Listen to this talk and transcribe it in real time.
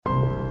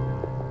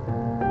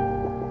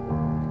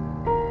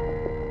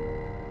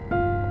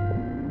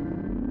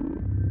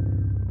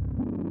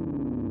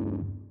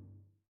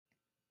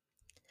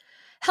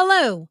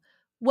Hello,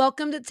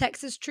 welcome to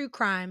Texas True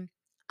Crime.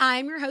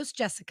 I'm your host,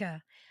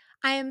 Jessica.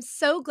 I am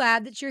so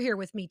glad that you're here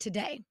with me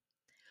today.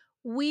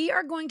 We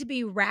are going to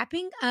be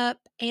wrapping up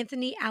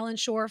Anthony Allen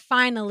Shore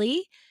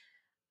finally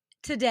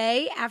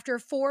today after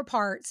 4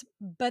 parts,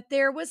 but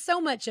there was so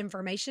much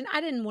information.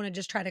 I didn't want to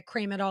just try to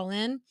cram it all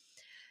in.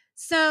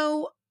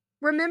 So,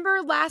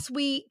 remember last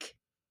week,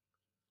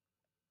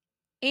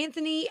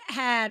 Anthony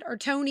had, or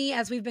Tony,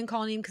 as we've been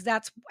calling him, because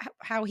that's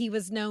how he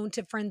was known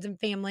to friends and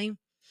family.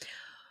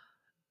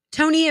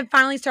 Tony had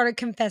finally started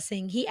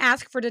confessing. He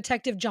asked for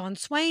Detective John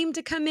Swaim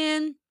to come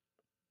in,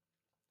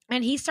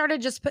 and he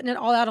started just putting it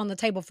all out on the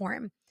table for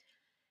him.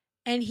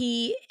 And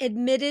he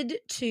admitted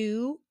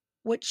to,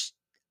 which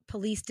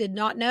police did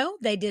not know,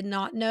 they did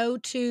not know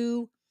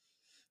to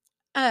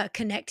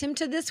connect him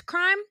to this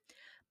crime.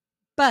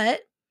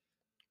 But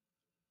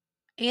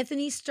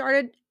Anthony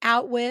started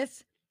out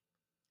with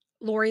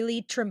Lori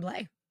Lee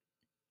Tremblay.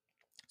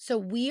 So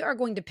we are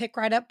going to pick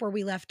right up where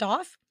we left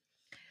off.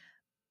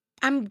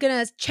 I'm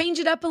going to change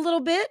it up a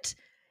little bit.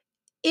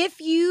 If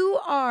you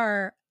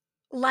are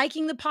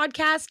liking the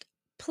podcast,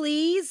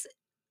 please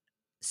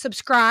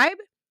subscribe,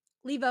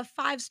 leave a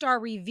 5-star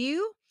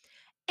review,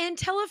 and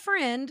tell a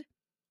friend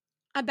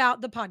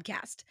about the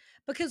podcast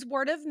because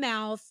word of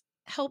mouth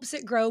helps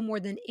it grow more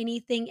than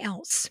anything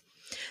else.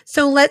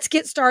 So let's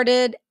get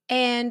started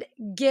and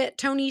get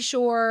Tony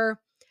Shore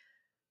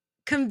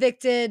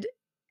convicted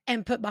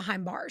and put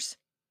behind bars.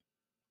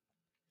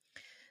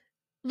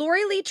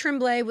 Lori Lee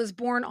Tremblay was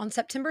born on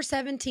September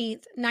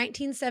 17th,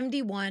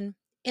 1971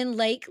 in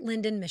Lake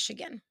Linden,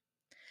 Michigan.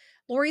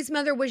 Lori's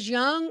mother was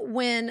young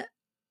when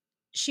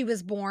she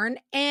was born,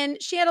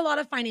 and she had a lot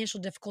of financial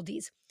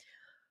difficulties.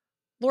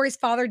 Lori's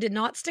father did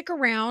not stick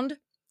around,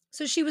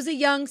 so she was a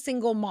young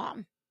single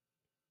mom.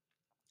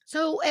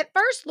 So at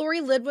first,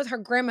 Lori lived with her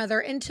grandmother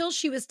until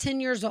she was 10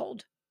 years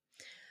old.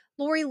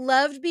 Lori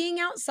loved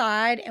being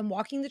outside and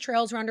walking the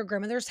trails around her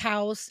grandmother's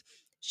house.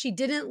 She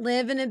didn't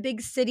live in a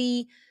big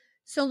city,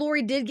 so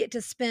Lori did get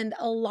to spend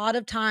a lot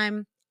of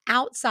time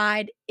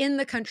outside in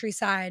the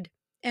countryside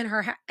at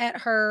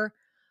her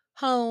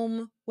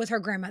home with her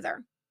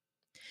grandmother.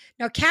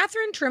 Now,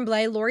 Catherine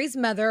Tremblay, Lori's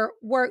mother,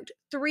 worked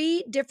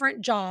 3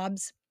 different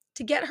jobs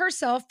to get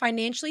herself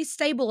financially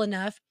stable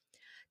enough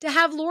to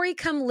have Lori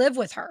come live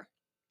with her.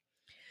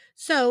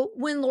 So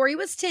when Lori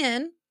was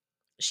 10,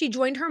 she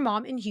joined her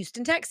mom in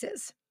Houston,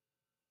 Texas.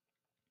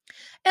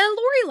 And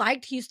Lori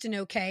liked Houston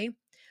okay,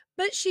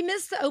 but she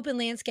missed the open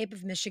landscape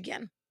of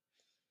Michigan.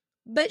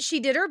 But she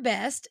did her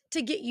best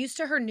to get used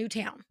to her new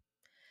town.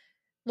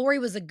 Lori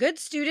was a good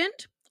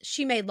student,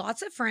 she made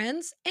lots of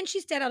friends, and she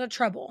stayed out of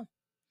trouble.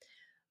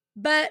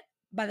 But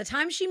by the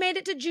time she made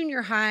it to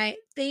junior high,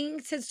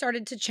 things had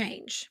started to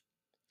change.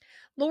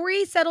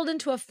 Lori settled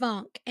into a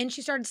funk and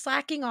she started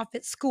slacking off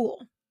at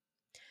school.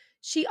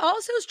 She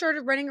also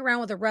started running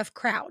around with a rough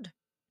crowd.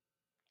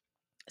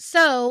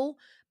 So,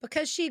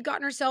 because she had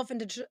gotten herself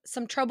into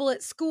some trouble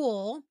at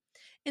school,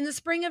 in the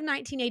spring of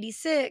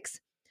 1986,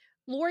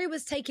 Lori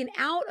was taken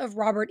out of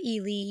Robert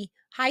E. Lee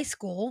High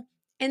School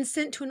and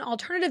sent to an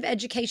alternative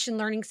education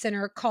learning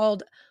center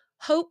called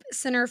Hope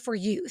Center for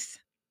Youth.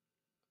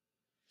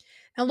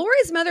 Now,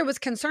 Lori's mother was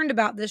concerned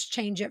about this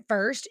change at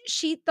first.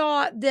 She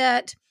thought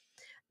that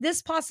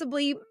this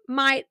possibly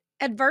might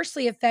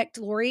adversely affect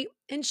Lori,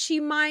 and she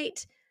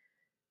might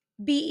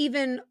be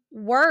even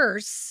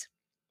worse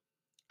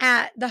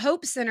at the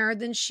Hope Center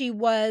than she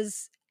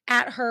was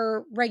at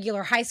her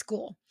regular high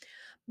school.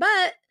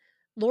 But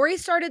Lori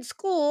started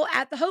school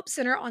at the Hope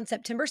Center on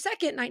September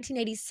 2nd,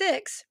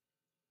 1986,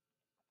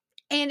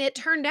 and it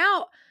turned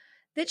out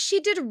that she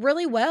did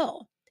really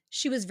well.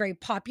 She was very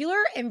popular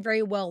and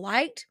very well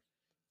liked,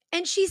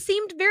 and she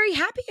seemed very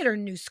happy at her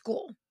new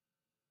school.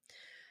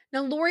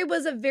 Now, Lori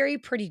was a very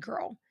pretty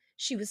girl.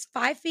 She was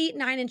 5 feet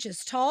 9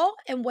 inches tall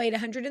and weighed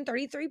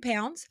 133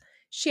 pounds.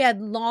 She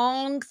had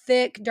long,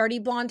 thick, dirty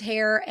blonde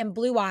hair and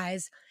blue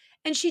eyes,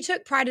 and she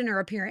took pride in her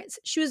appearance.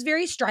 She was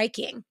very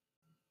striking.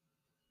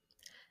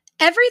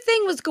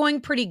 Everything was going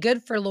pretty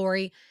good for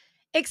Lori,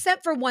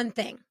 except for one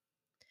thing.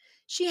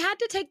 She had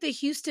to take the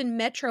Houston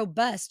Metro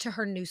bus to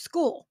her new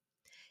school.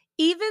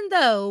 Even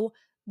though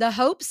the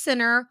Hope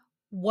Center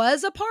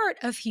was a part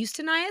of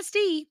Houston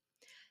ISD,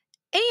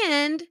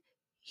 and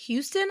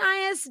Houston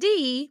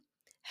ISD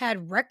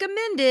had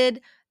recommended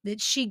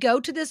that she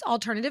go to this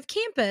alternative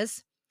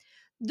campus,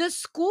 the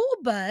school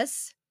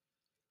bus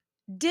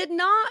did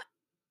not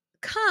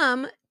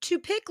come to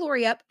pick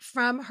Lori up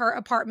from her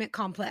apartment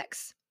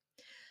complex.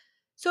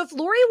 So if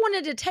Lori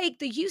wanted to take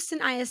the Houston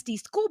ISD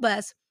school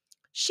bus,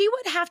 she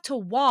would have to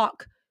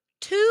walk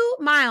 2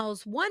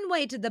 miles one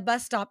way to the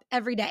bus stop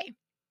every day.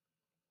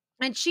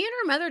 And she and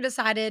her mother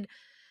decided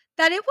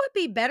that it would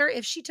be better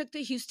if she took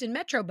the Houston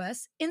Metro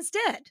bus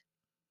instead.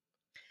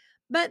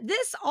 But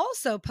this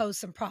also posed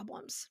some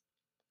problems.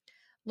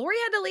 Lori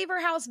had to leave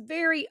her house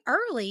very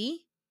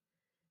early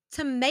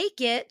to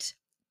make it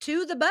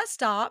to the bus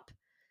stop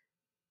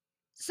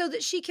so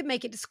that she could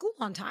make it to school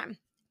on time.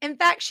 In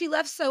fact, she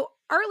left so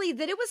early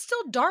that it was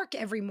still dark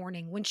every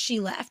morning when she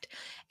left,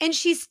 and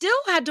she still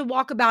had to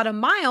walk about a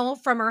mile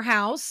from her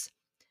house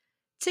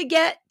to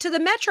get to the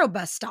metro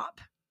bus stop.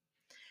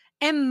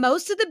 And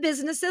most of the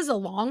businesses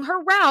along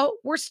her route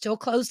were still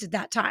closed at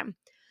that time.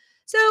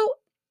 So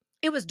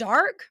it was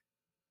dark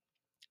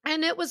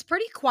and it was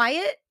pretty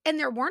quiet, and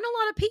there weren't a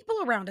lot of people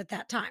around at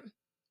that time.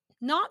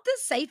 Not the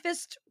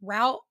safest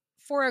route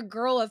for a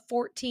girl of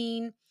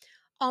 14,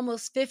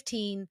 almost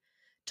 15,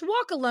 to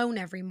walk alone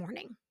every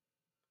morning.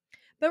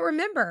 But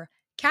remember,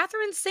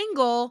 Catherine's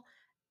single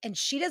and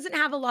she doesn't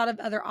have a lot of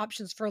other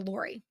options for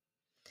Lori.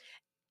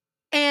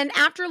 And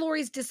after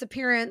Lori's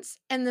disappearance,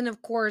 and then,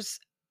 of course,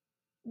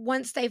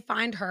 once they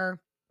find her,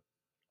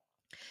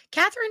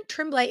 Catherine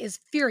Tremblay is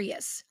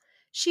furious.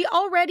 She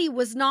already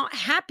was not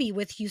happy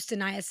with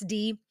Houston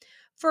ISD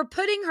for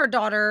putting her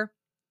daughter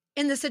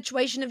in the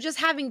situation of just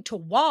having to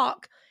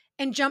walk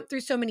and jump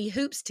through so many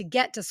hoops to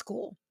get to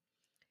school.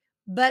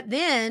 But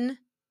then,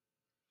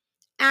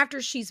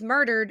 after she's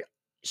murdered,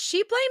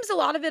 she blames a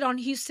lot of it on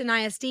Houston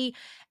ISD.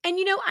 And,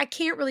 I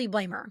can't really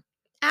blame her.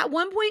 At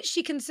one point,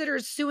 she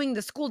considers suing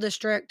the school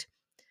district.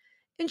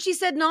 And she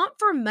said not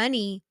for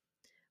money,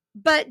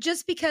 but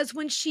just because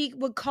when she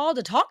would call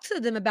to talk to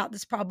them about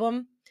this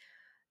problem,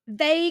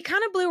 they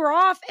kind of blew her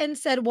off and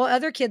said, well,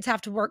 other kids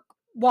have to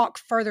walk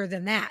further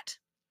than that.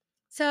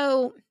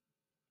 So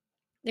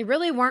they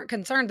really weren't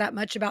concerned that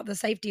much about the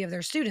safety of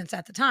their students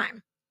at the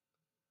time.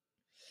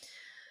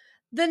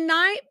 The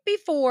night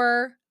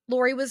before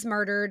Lori was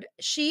murdered,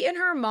 she and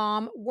her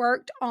mom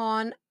worked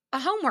on a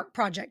homework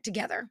project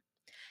together,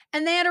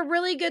 and they had a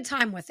really good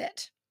time with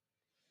it.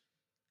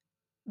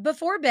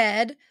 Before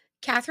bed,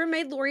 Catherine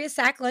made Lori a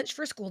sack lunch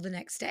for school the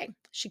next day.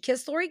 She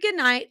kissed Lori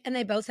goodnight, and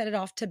they both headed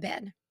off to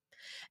bed.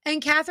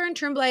 And Catherine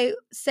Tremblay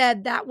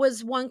said that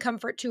was one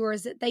comfort to her,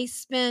 is that they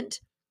spent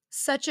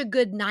such a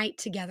good night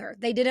together.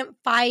 They didn't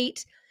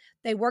fight.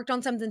 They worked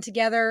on something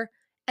together,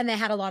 and they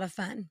had a lot of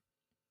fun.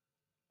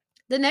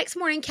 The next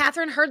morning,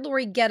 Catherine heard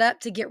Lori get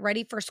up to get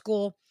ready for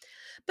school,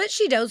 but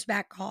she dozed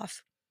back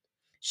off.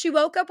 She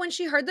woke up when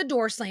she heard the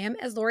door slam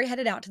as Lori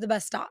headed out to the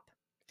bus stop.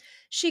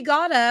 She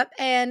got up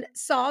and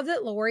saw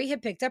that Lori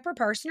had picked up her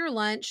purse and her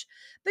lunch,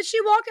 but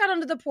she walked out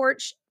onto the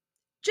porch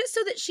just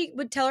so that she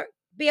would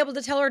be able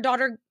to tell her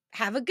daughter,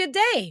 have a good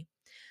day.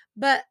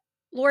 But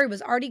Lori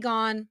was already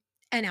gone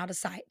and out of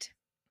sight.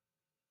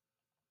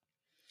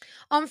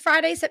 On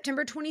Friday,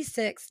 September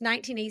 26,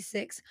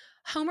 1986,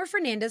 Homer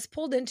Fernandez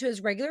pulled into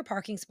his regular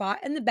parking spot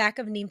in the back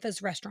of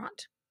Nympha's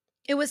restaurant.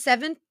 It was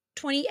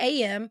 7:20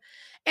 a.m.,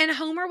 and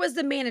Homer was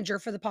the manager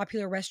for the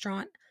popular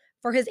restaurant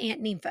for his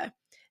Aunt Nympha.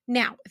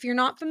 Now, if you're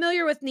not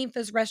familiar with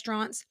Nympha's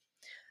restaurants,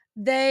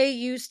 they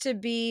used to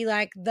be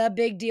like the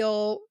big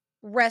deal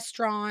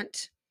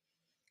restaurant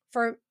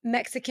for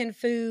Mexican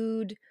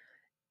food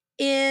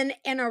in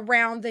and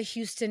around the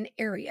Houston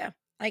area.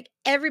 Like,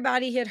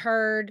 everybody had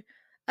heard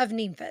of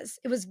Nympha's.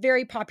 It was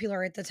very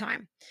popular at the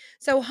time.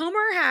 So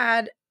Homer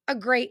had a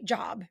great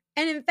job.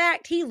 And in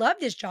fact, he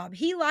loved his job.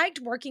 He liked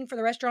working for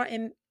the restaurant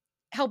and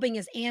helping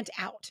his aunt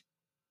out.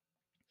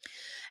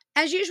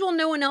 As usual,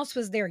 no one else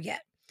was there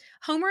yet.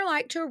 Homer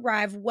liked to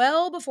arrive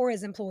well before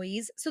his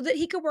employees so that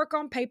he could work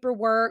on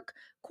paperwork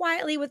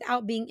quietly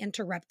without being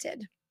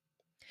interrupted.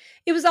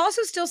 It was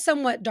also still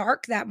somewhat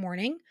dark that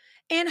morning,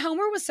 and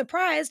Homer was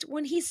surprised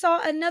when he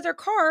saw another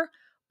car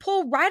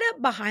pull right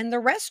up behind the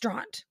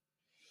restaurant.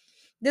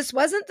 This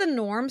wasn't the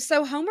norm,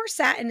 so Homer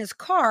sat in his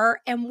car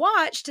and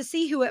watched to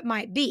see who it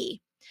might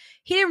be.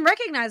 He didn't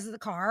recognize the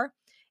car,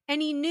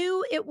 and he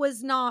knew it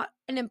was not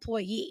an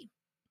employee.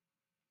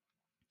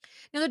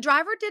 Now, the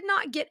driver did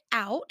not get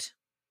out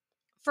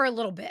for a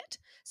little bit.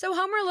 So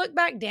Homer looked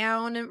back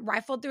down and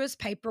rifled through his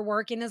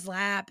paperwork in his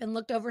lap and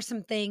looked over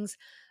some things.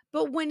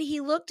 But when he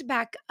looked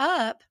back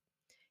up,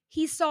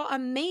 he saw a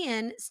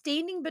man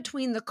standing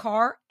between the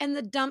car and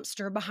the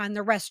dumpster behind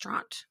the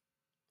restaurant.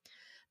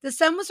 The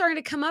sun was starting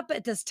to come up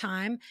at this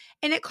time,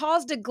 and it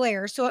caused a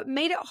glare, so it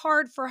made it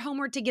hard for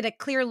Homer to get a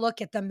clear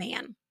look at the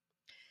man.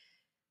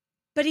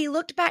 But he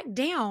looked back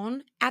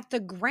down at the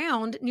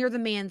ground near the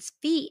man's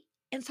feet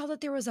and saw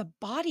that there was a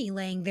body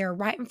laying there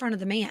right in front of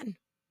the man.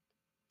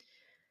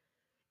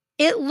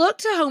 It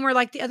looked to Homer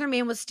like the other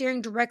man was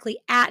staring directly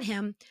at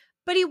him,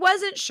 but he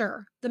wasn't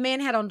sure. The man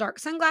had on dark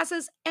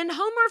sunglasses, and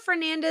Homer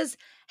Fernandez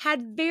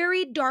had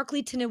very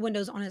darkly tinted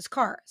windows on his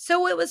car,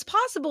 so it was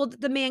possible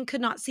that the man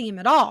could not see him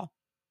at all.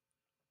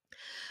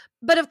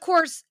 But of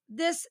course,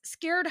 this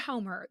scared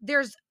Homer.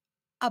 There's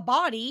a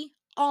body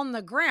on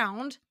the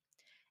ground,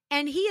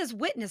 and he has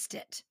witnessed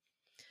it.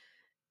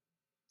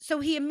 So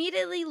he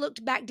immediately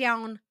looked back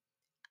down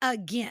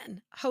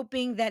again,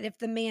 hoping that if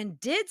the man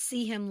did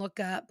see him look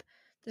up,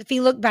 that if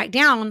he looked back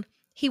down,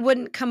 he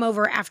wouldn't come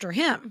over after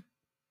him.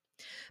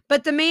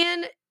 But the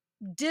man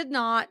did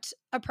not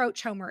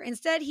approach Homer.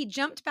 Instead, he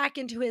jumped back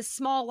into his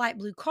small light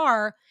blue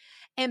car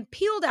and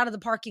peeled out of the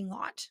parking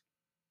lot.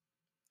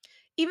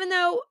 Even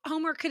though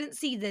Homer couldn't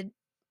see the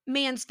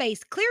man's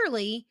face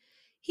clearly,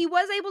 he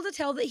was able to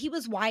tell that he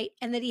was white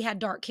and that he had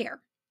dark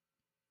hair.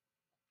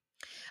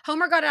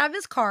 Homer got out of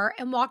his car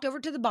and walked over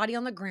to the body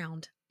on the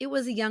ground. It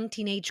was a young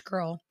teenage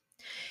girl.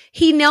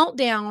 He knelt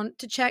down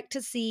to check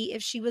to see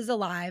if she was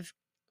alive,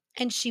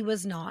 and she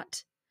was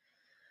not.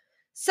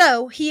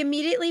 So he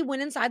immediately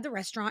went inside the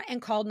restaurant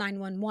and called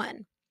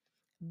 911.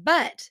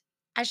 But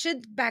I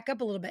should back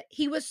up a little bit.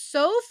 He was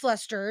so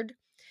flustered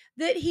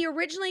that he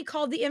originally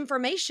called the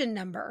information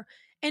number.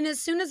 And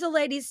as soon as the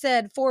lady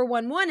said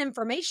 411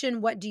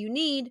 information, what do you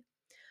need?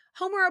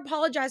 Homer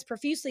apologized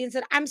profusely and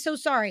said, I'm so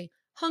sorry,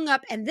 hung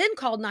up, and then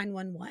called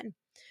 911.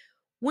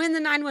 When the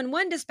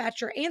 911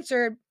 dispatcher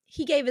answered,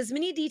 he gave as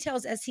many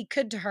details as he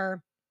could to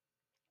her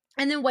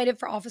and then waited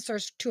for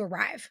officers to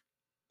arrive.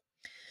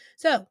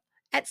 So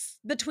at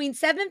between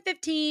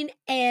 7:15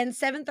 and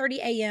 7:30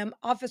 a.m.,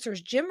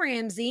 officers Jim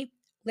Ramsey,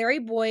 Larry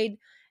Boyd,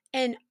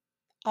 and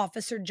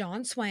Officer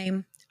John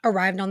Swaim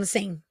arrived on the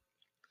scene.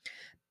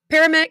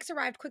 Paramedics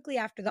arrived quickly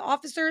after the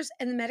officers,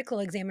 and the medical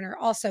examiner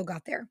also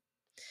got there.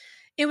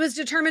 It was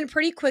determined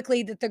pretty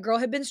quickly that the girl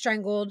had been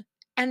strangled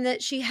and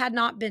that she had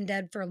not been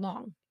dead for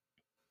long.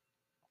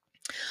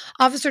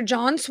 Officer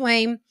John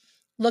Swaim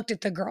looked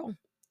at the girl.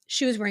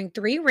 She was wearing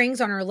 3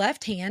 rings on her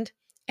left hand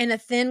and a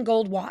thin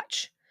gold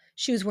watch.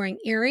 She was wearing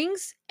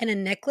earrings and a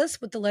necklace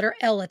with the letter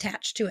L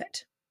attached to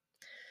it.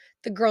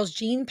 The girl's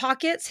jean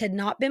pockets had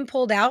not been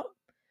pulled out.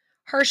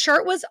 Her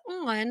shirt was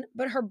on,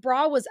 but her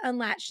bra was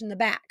unlatched in the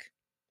back.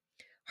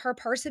 Her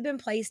purse had been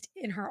placed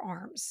in her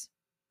arms.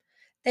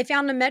 They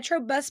found a Metro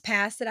bus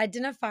pass that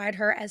identified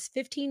her as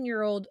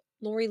 15-year-old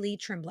Lori Lee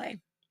Tremblay.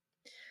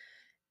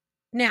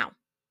 Now,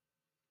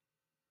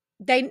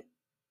 the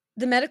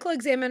medical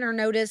examiner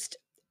noticed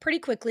pretty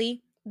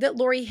quickly that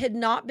Lori had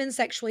not been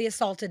sexually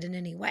assaulted in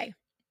any way.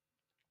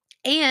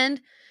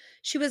 And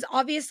she was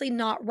obviously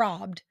not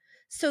robbed.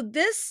 So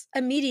this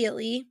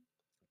immediately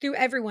threw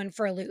everyone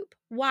for a loop.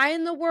 Why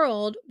in the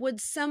world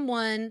would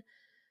someone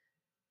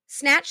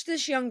snatch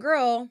this young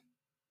girl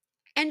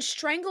and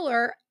strangle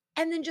her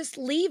and then just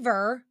leave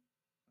her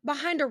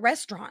behind a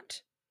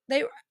restaurant?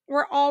 They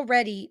were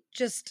already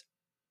just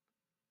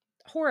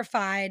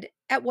horrified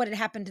at what had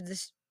happened to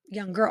this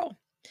young girl.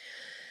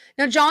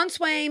 Now, John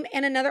Swaim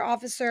and another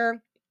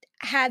officer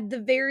had the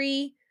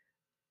very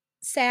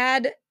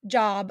sad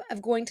job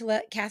of going to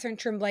let Catherine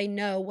Tremblay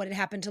know what had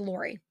happened to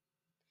Lori.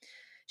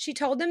 She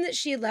told them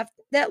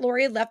that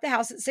Lori had left the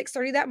house at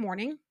 6:30 that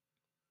morning,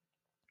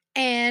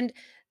 and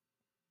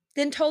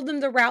then told them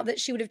the route that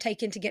she would have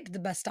taken to get to the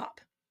bus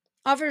stop.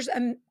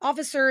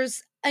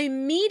 Officers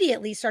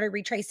immediately started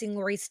retracing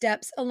Lori's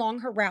steps along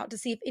her route to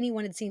see if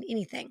anyone had seen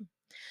anything.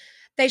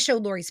 They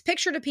showed Lori's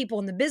picture to people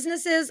in the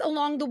businesses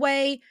along the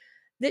way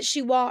that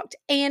she walked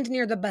and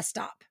near the bus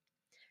stop.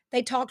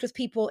 They talked with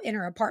people in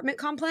her apartment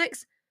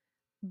complex,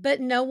 but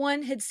no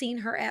one had seen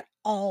her at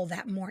all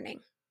that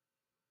morning.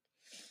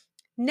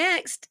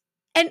 Next,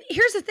 and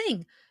here's the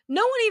thing,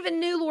 no one even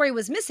knew Lori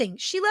was missing.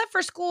 She left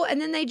for school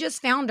and then they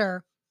just found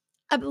her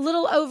a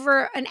little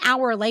over an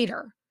hour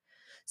later.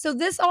 So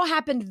this all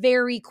happened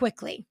very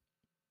quickly.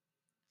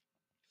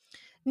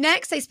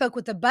 Next, they spoke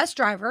with the bus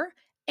driver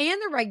and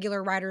the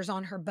regular riders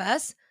on her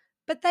bus,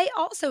 but they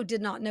also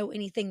did not know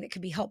anything that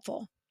could be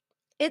helpful.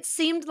 It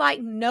seemed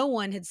like no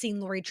one had seen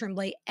Lori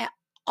Tremblay at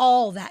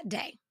all that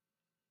day.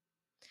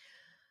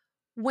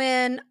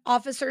 When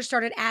officers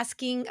started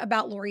asking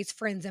about Lori's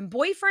friends and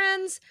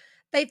boyfriends,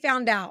 they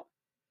found out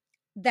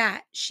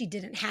that she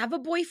didn't have a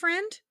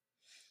boyfriend,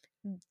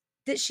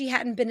 that she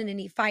hadn't been in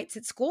any fights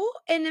at school,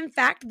 and in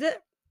fact,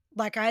 that,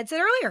 like I had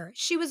said earlier,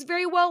 she was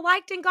very well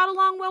liked and got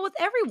along well with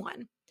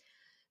everyone.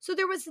 So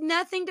there was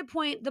nothing to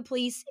point the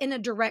police in a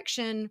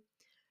direction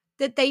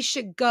that they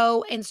should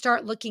go and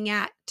start looking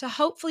at to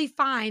hopefully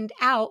find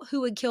out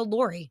who had killed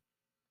Lori.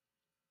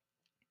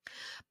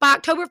 By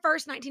October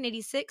 1st,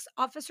 1986,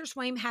 Officer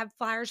Swaim had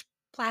flyers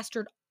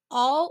plastered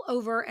all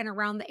over and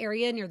around the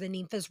area near the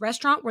Nympha's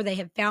restaurant where they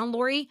had found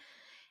Lori,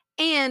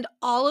 and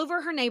all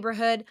over her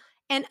neighborhood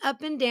and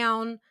up and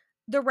down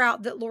the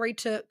route that Lori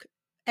took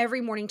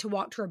every morning to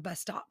walk to her bus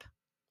stop.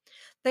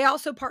 They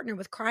also partnered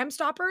with Crime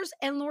Stoppers,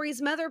 and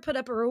Lori's mother put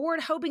up a reward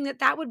hoping that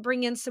that would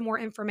bring in some more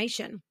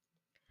information.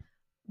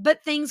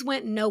 But things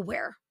went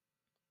nowhere.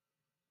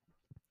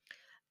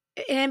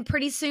 And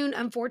pretty soon,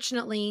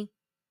 unfortunately,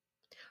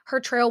 her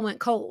trail went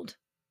cold.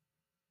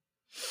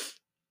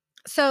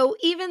 So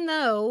even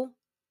though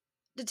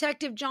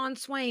Detective John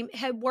Swaim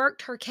had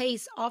worked her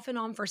case off and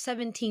on for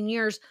 17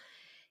 years,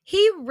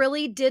 he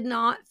really did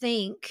not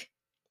think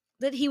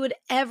that he would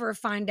ever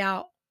find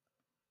out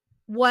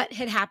what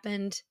had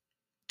happened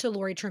to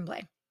Lori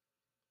Tremblay.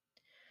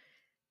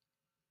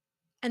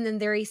 And then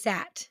there he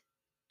sat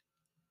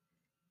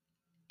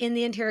in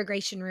the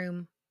interrogation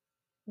room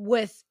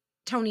with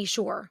Tony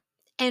Shore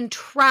and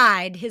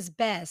tried his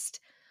best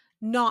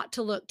not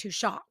to look too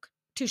shocked.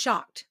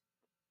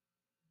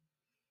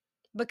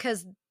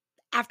 Because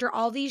after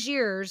all these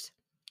years,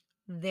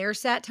 there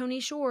sat Tony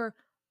Shore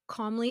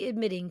calmly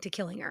admitting to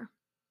killing her.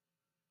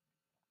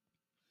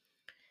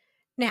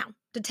 Now,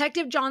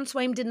 Detective John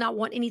Swaim did not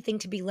want anything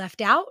to be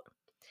left out,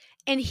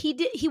 and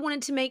he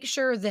wanted to make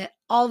sure that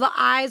all the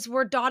I's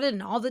were dotted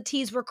and all the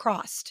T's were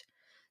crossed.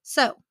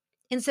 So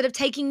instead of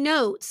taking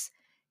notes,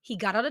 he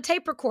got out a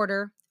tape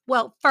recorder.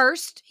 Well,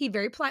 first, he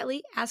very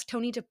politely asked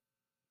Tony to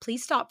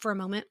please stop for a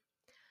moment,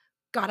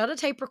 got out a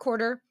tape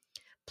recorder,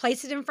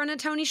 placed it in front of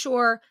Tony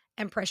Shore,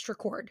 and pressed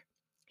record.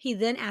 He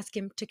then asked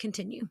him to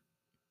continue.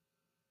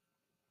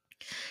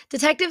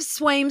 Detective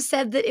Swaim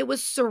said that it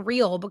was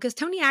surreal because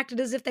Tony acted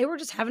as if they were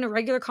just having a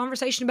regular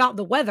conversation about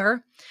the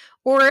weather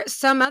or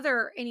some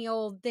other any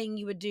old thing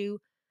you would do,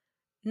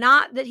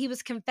 not that he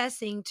was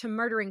confessing to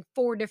murdering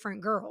 4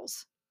 different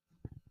girls.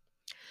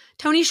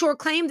 Tony Shore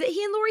claimed that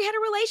he and Lori had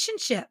a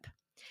relationship.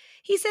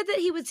 He said that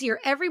he would see her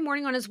every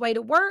morning on his way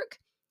to work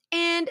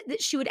and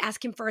that she would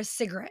ask him for a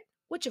cigarette,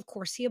 which of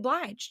course he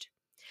obliged.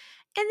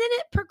 And then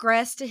it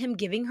progressed to him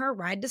giving her a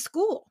ride to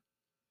school.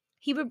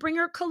 He would bring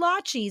her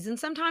kolaches, and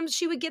sometimes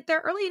she would get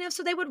there early enough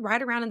so they would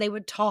ride around and they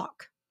would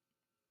talk.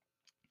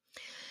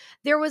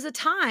 There was a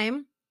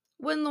time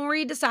when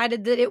Lori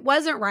decided that it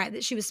wasn't right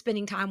that she was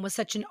spending time with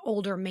such an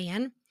older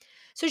man,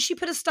 so she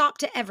put a stop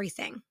to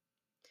everything.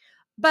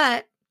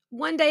 But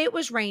one day it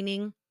was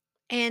raining,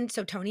 and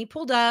so Tony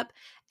pulled up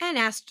and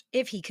asked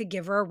if he could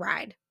give her a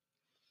ride.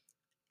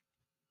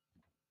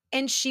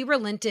 And she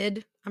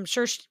relented. I'm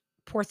sure,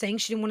 poor thing,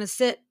 she didn't want to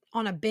sit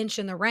on a bench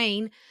in the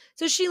rain,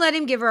 so she let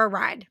him give her a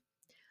ride.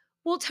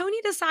 Well, Tony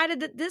decided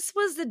that this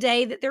was the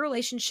day that their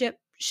relationship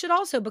should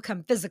also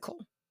become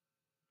physical.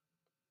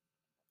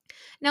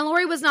 Now,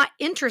 Lori was not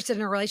interested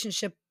in a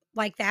relationship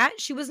like that.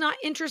 She was not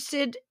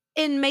interested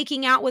in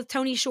making out with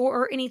Tony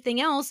Shore or anything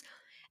else,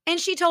 and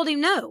she told him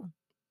no.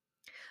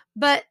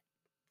 But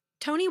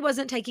Tony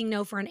wasn't taking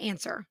no for an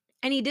answer,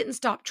 and he didn't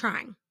stop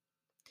trying.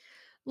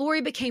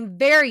 Lori became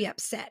very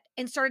upset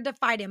and started to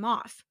fight him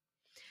off.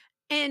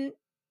 And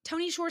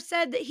Tony Shore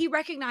said that he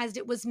recognized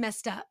it was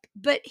messed up,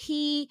 but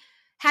he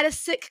had a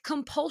sick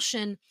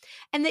compulsion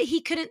and that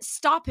he couldn't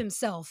stop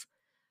himself.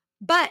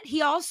 But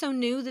he also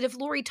knew that if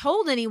Lori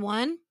told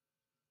anyone,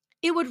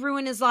 it would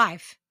ruin his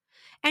life.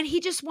 And he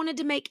just wanted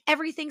to make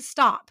everything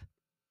stop.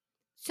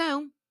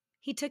 So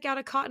he took out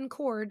a cotton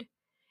cord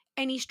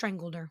and he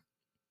strangled her.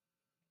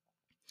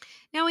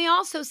 Now, he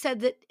also said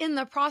that in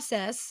the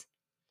process,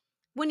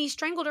 when he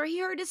strangled her, he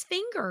hurt his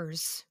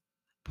fingers.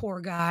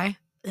 Poor guy.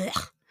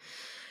 Ugh.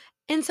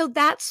 And so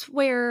that's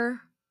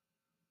where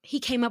he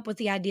came up with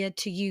the idea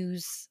to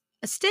use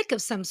a stick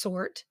of some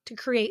sort to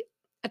create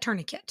a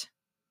tourniquet.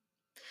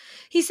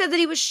 He said that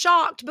he was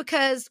shocked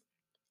because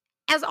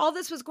as all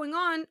this was going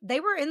on, they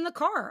were in the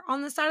car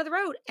on the side of the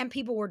road and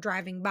people were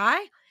driving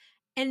by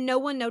and no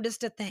one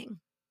noticed a thing.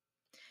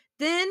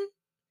 Then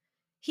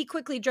he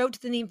quickly drove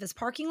to the Nymphes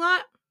parking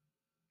lot,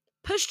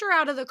 pushed her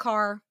out of the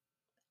car,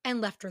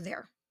 and left her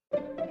there.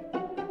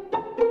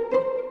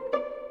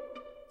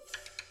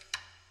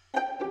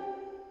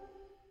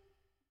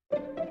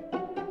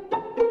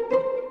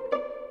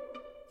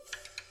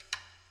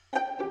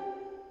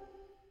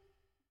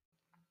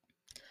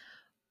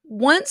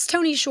 Once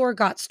Tony Shore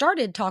got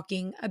started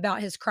talking about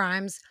his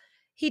crimes,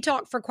 he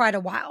talked for quite a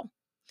while.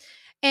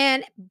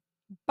 And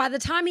by the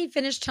time he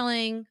finished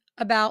telling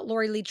about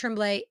Lori Lee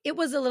Tremblay, it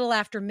was a little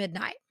after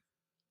midnight.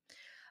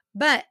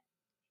 But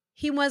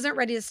he wasn't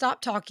ready to stop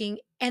talking,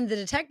 and the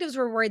detectives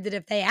were worried that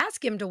if they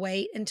asked him to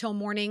wait until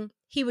morning,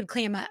 he would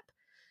clam up.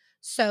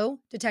 So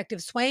Detective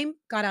Swaim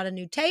got out a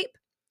new tape,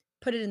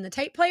 put it in the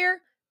tape player,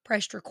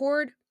 pressed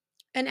record,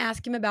 and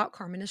asked him about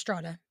Carmen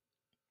Estrada.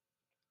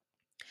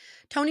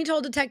 Tony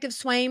told Detective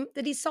Swaim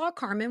that he saw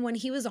Carmen when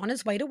he was on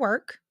his way to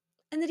work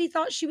and that he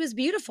thought she was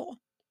beautiful.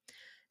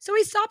 So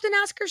he stopped and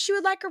asked her if she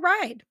would like a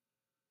ride.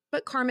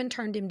 But Carmen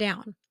turned him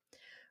down.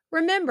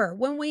 Remember,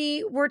 when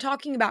we were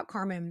talking about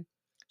Carmen,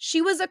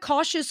 she was a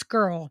cautious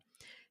girl.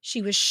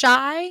 She was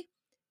shy.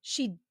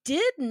 She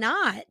did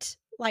not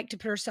like to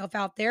put herself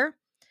out there.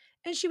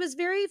 And she was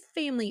very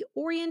family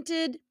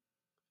oriented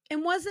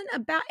and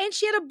and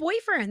she had a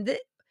boyfriend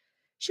that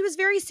she was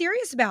very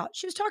serious about.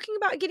 She was talking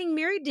about getting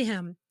married to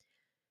him.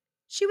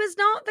 She was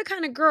not the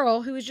kind of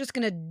girl who was just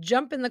going to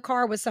jump in the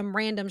car with some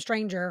random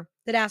stranger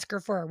that asked her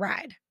for a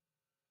ride.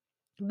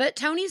 But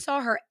Tony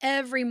saw her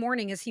every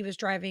morning as he was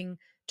driving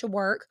to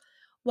work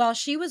while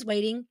she was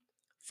waiting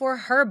for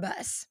her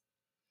bus.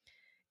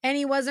 And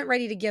he wasn't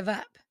ready to give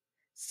up.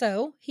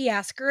 So he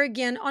asked her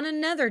again on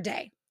another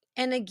day.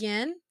 And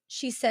again,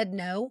 she said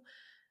no,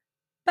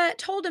 but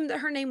told him that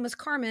her name was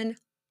Carmen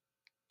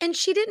and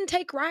she didn't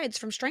take rides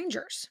from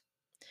strangers.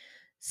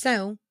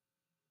 So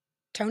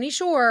Tony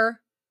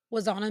Shore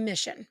was on a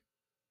mission.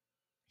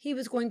 He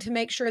was going to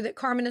make sure that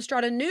Carmen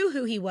Estrada knew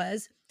who he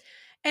was.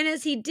 And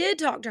as he did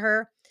talk to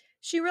her,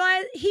 he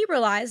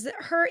realized that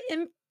her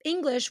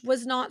English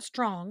was not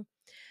strong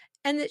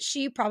and that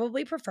she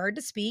probably preferred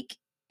to speak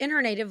in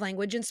her native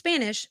language in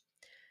Spanish.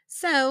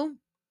 So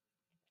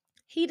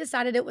he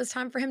decided it was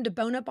time for him to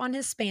bone up on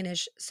his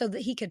Spanish so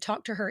that he could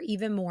talk to her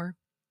even more.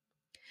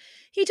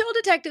 He told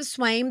Detective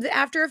Swaim that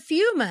after a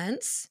few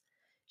months,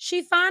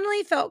 she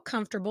finally felt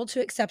comfortable to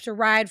accept a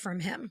ride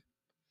from him.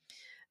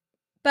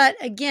 But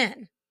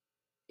again,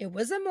 it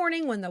was a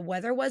morning when the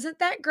weather wasn't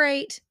that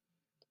great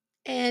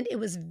and it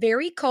was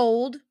very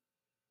cold.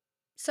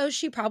 So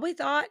she probably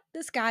thought,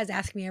 this guy's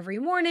asking me every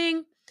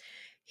morning.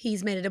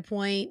 He's made it a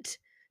point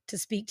to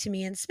speak to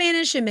me in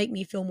Spanish and make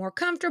me feel more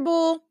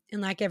comfortable.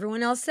 And like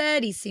everyone else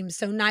said, he seems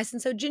so nice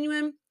and so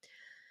genuine.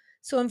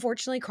 So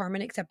unfortunately,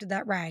 Carmen accepted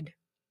that ride.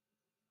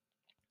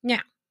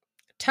 Now,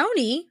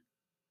 Tony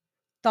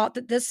thought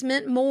that this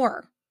meant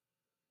more.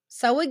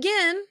 So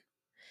again,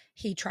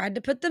 he tried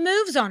to put the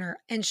moves on her,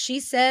 and she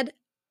said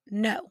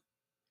no.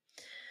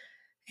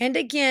 And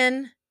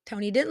again,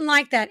 Tony didn't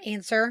like that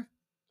answer,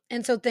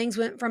 and so things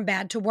went from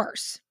bad to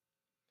worse.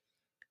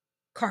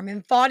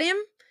 Carmen fought him,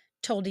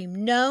 told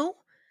him no,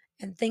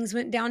 and things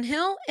went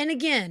downhill. And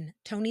again,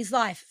 Tony's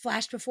life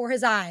flashed before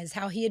his eyes,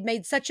 how he had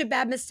made such a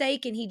bad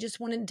mistake and he just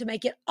wanted to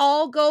make it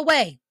all go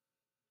away.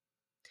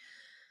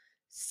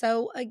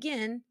 So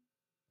again,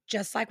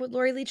 just like with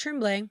Lori Lee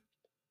Tremblay,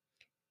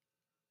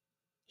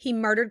 he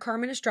murdered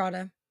Carmen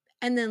Estrada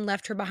and then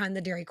left her behind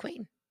the Dairy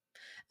Queen.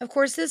 Of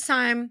course, this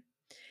time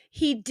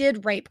he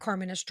did rape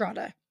Carmen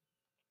Estrada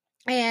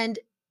and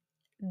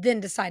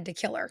then decide to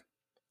kill her.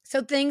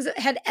 So things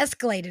had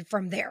escalated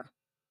from there.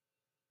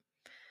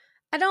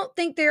 I don't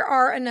think there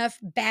are enough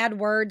bad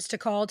words to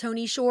call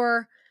Tony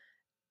Shore.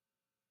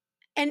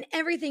 And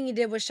everything he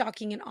did was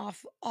shocking and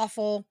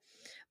awful.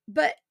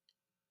 But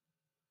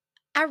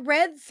I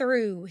read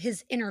through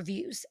his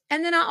interviews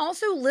and then I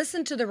also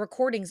listened to the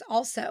recordings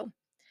also.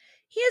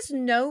 He has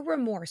no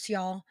remorse,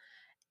 y'all.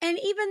 And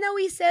even though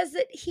he says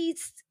that he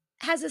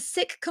has a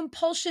sick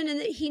compulsion and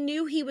that he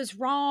knew he was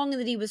wrong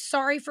and that he was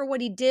sorry for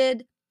what he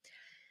did,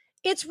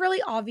 it's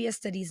really obvious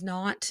that he's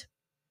not.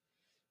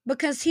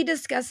 Because he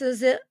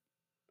discusses it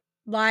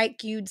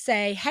like you'd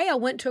say, hey, I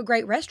went to a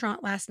great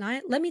restaurant last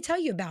night. Let me tell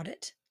you about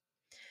it.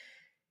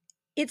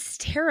 It's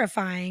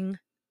terrifying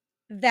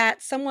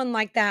that someone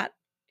like that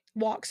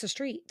walks the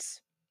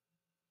streets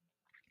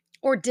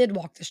or did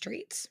walk the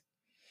streets.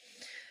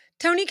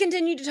 Tony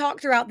continued to talk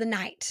throughout the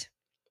night.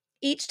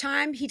 Each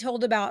time he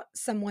told about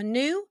someone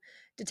new,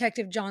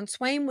 Detective John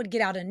Swaim would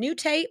get out a new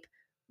tape,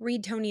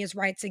 read Tony his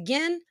rights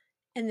again,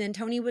 and then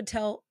Tony would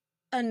tell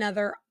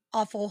another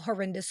awful,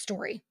 horrendous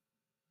story.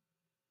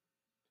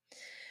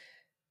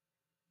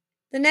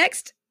 The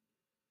next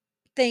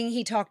thing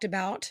he talked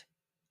about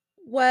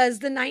was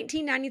the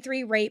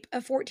 1993 rape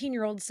of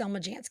 14-year-old Selma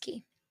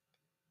Jansky.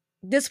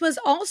 This was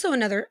also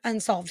another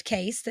unsolved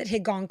case that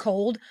had gone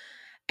cold,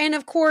 and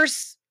of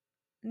course,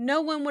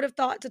 no one would have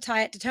thought to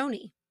tie it to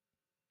Tony.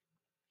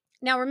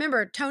 Now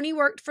remember, Tony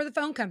worked for the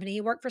phone company.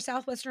 He worked for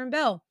Southwestern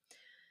Bell.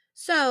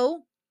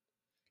 So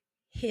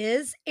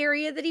his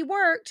area that he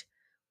worked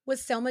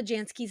was Selma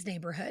Jansky's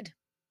neighborhood.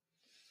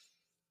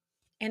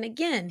 And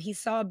again, he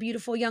saw a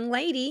beautiful young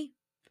lady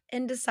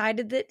and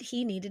decided that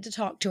he needed to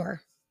talk to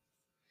her.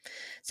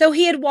 So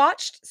he had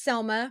watched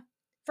Selma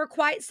for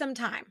quite some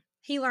time.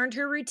 He learned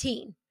her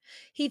routine.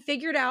 He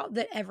figured out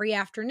that every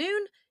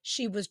afternoon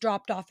she was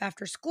dropped off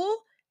after school.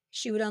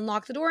 She would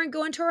unlock the door and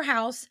go into her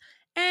house.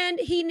 And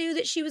he knew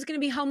that she was going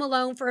to be home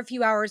alone for a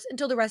few hours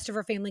until the rest of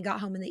her family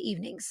got home in the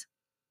evenings.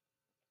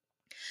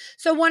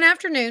 So one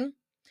afternoon,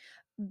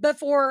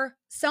 before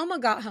Selma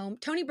got home,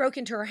 Tony broke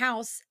into her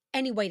house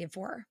and he waited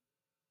for her.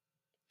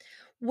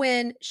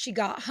 When she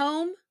got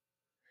home,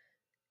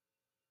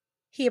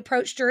 he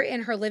approached her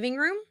in her living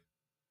room,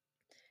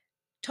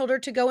 told her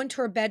to go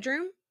into her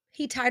bedroom.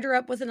 He tied her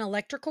up with an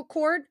electrical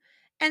cord,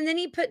 and then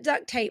he put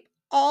duct tape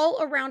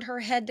all around her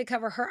head to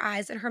cover her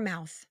eyes and her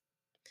mouth.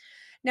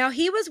 Now,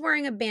 he was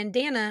wearing a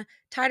bandana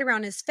tied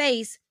around his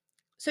face,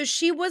 so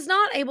she was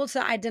not able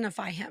to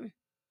identify him.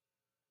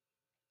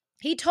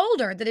 He told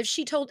her that if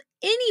she told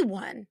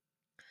anyone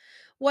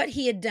what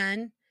he had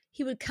done,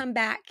 he would come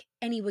back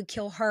and he would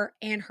kill her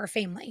and her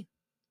family.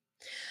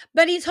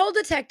 But he told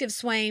Detective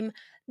Swaim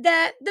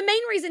that the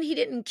main reason he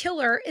didn't kill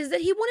her is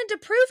that he wanted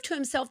to prove to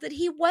himself that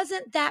he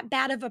wasn't that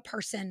bad of a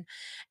person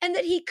and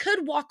that he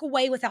could walk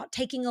away without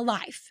taking a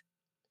life.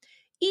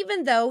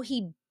 Even though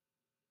he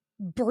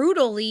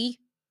brutally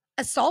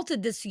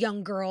assaulted this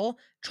young girl,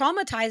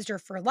 traumatized her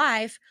for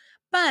life,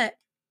 but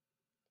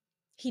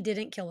he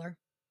didn't kill her.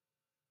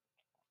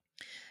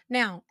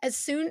 Now, as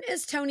soon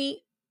as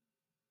Tony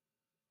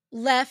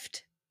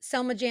left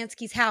Selma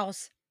Jansky's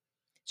house,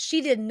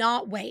 she did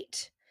not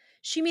wait.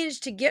 She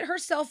managed to get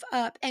herself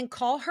up and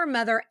call her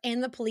mother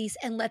and the police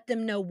and let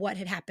them know what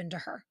had happened to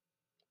her.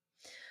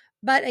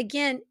 But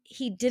again,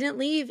 he didn't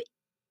leave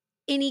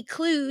any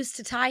clues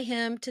to tie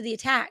him to the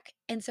attack,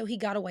 and so he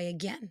got away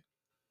again.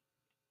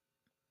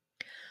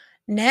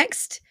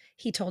 Next,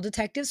 he told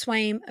Detective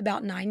Swaim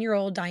about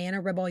 9-year-old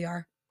Diana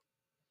Rebollar.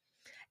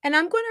 And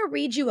I'm going to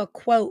read you a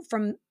quote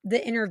from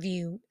the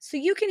interview so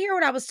you can hear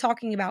what I was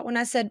talking about when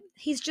I said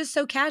he's just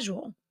so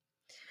casual.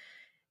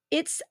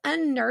 It's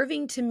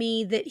unnerving to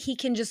me that he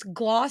can just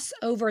gloss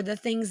over the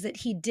things that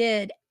he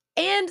did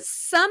and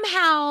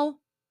somehow.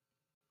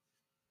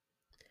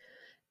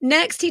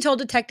 Next, he told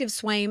Detective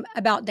Swaim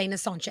about Dana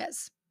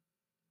Sanchez.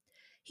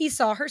 He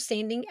saw her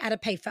standing at a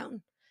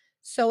payphone.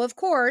 So, of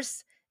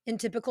course, in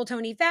typical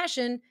Tony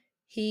fashion,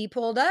 he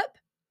pulled up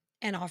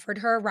and offered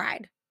her a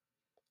ride.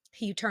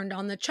 He turned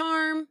on the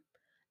charm,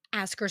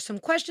 asked her some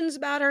questions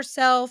about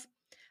herself,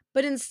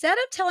 But instead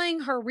of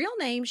telling her real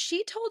name,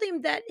 she told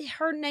him that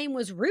her name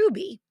was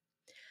Ruby.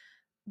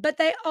 But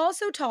they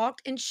also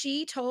talked, and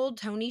she told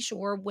Tony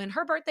Shore when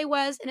her birthday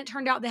was, and it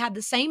turned out they had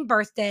the same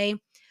birthday.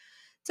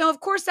 So, of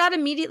course, that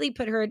immediately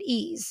put her at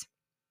ease.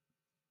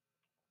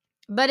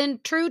 But in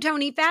true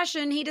Tony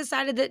fashion, he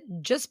decided that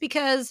just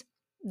because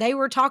they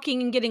were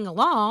talking and getting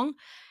along,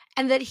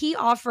 and that he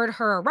offered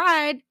her a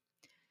ride,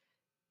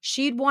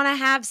 she'd want to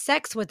have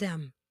sex with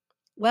him.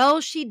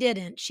 Well, she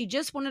didn't. She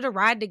just wanted a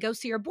ride to go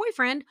see her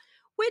boyfriend,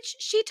 which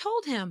she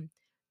told him,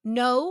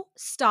 "No,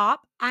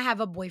 stop. I have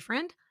a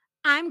boyfriend.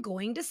 I'm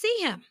going to see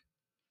him."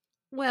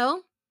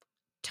 Well,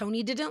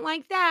 Tony didn't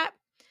like that.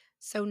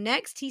 So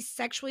next, he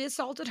sexually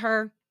assaulted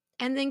her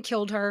and then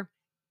killed her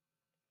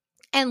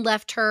and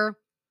left her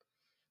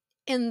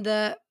in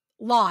the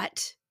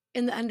lot,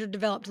 in the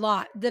underdeveloped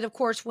lot. That, of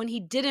course, when he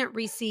didn't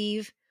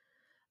receive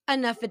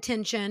enough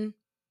attention,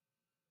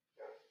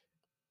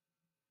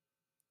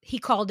 he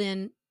called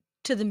in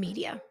to the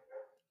media.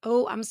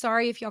 Oh, I'm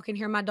sorry if y'all can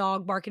hear my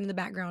dog barking in the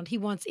background. He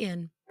wants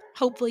in.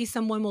 Hopefully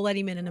someone will let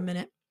him in a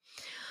minute.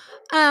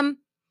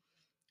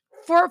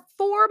 For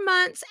 4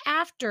 months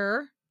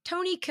after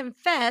Tony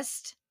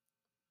confessed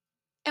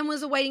and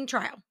was awaiting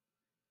trial,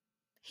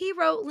 he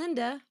wrote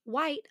Linda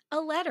White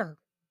a letter.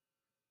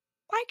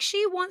 Like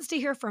she wants to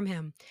hear from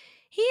him.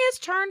 He has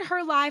turned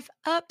her life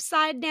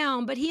upside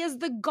down, but he has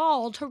the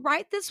gall to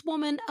write this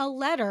woman a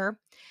letter.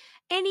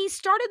 And he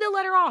started the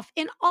letter off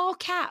in all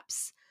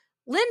caps.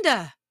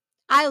 "Linda,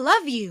 I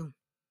love you."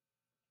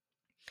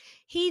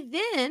 He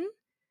then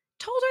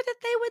told her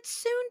that they would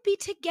soon be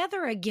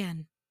together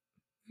again.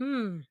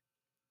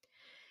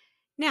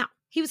 Now,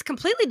 he was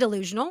completely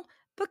delusional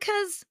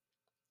because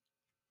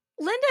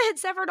Linda had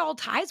severed all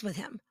ties with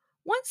him.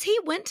 Once he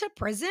went to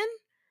prison,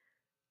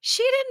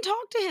 she didn't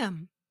talk to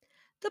him.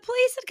 The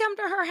police had come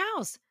to her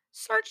house,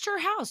 searched her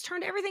house,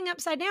 turned everything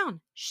upside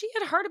down. She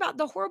had heard about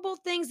the horrible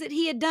things that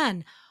he had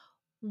done.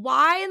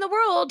 Why in the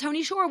world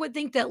Tony Shore would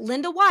think that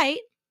Linda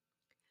White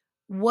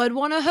would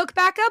want to hook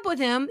back up with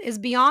him is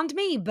beyond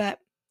me, but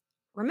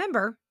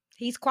remember,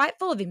 he's quite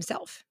full of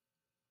himself.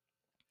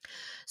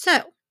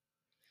 So,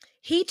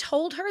 he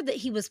told her that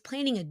he was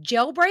planning a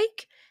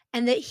jailbreak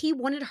and that he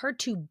wanted her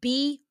to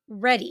be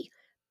ready.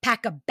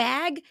 Pack a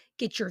bag,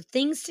 get your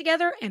things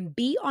together, and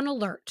be on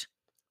alert.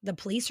 The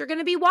police are going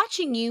to be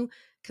watching you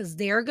because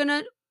they're going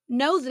to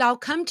know that I'll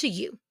come to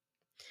you.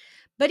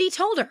 But he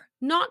told her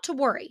not to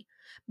worry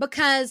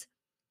because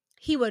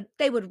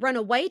they would run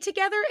away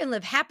together and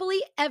live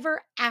happily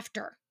ever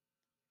after.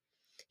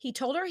 He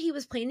told her he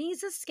was planning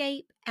his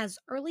escape as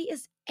early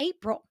as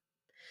April,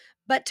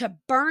 but to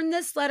burn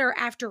this letter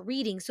after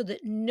reading so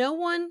that no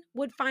one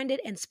would find it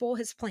and spoil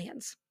his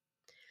plans.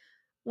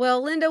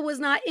 Well, Linda was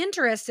not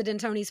interested in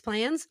Tony's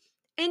plans,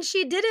 and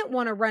she didn't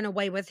want to run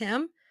away with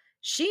him.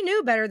 She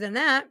knew better than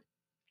that.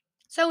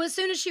 So as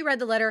soon as she read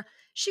the letter,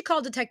 she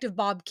called Detective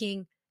Bob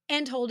King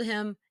and told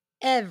him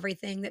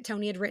everything that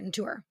Tony had written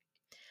to her.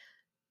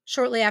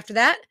 Shortly after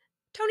that,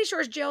 Tony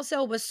Shore's jail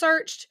cell was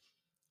searched,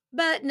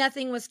 but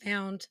nothing was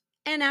found.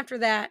 And after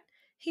that,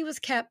 he was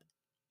kept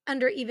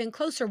under even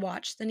closer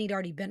watch than he'd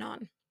already been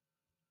on.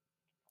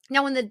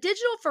 Now, when the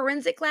digital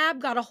forensic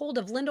lab got a hold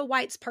of Linda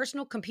White's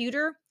personal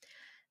computer,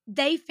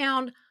 they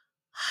found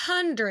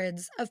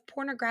hundreds of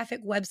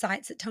pornographic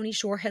websites that Tony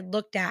Shore had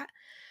looked at.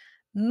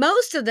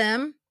 Most of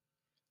them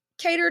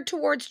catered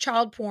towards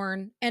child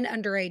porn and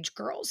underage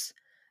girls.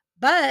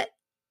 But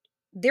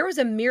there was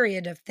a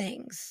myriad of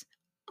things,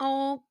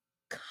 all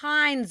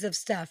kinds of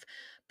stuff.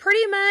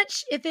 Pretty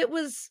much, if it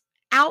was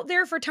out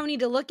there for Tony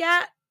to look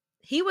at,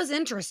 he was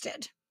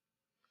interested.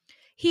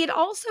 He had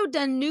also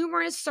done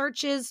numerous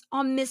searches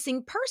on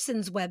missing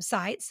persons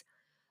websites,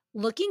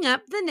 looking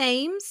up the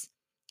names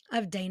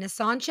of Dana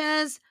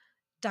Sanchez,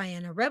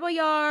 Diana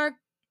Rebellar,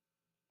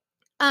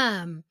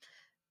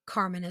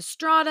 Carmen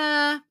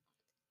Estrada,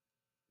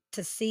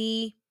 to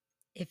see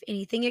if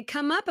anything had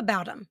come up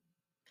about him.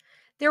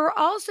 There were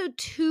also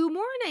 2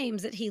 more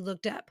names that he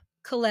looked up,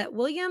 Colette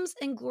Williams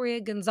and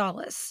Gloria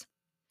Gonzalez.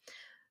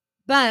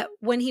 But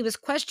when he was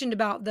questioned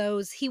about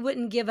those, he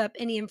wouldn't give up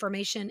any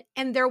information,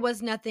 and there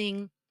was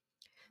nothing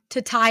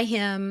to tie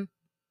him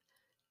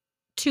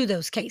to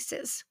those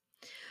cases.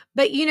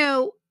 But,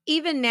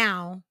 even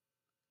now,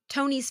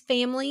 Tony's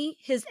family,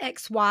 his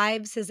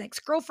ex-wives, his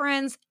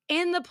ex-girlfriends,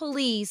 and the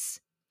police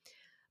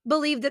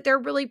believe that there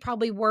really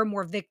probably were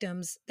more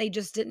victims they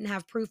just didn't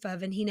have proof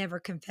of, and he never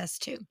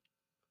confessed to.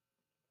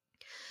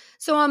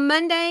 So on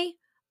Monday,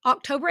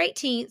 October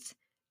 18th,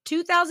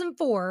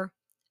 2004,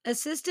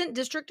 Assistant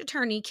District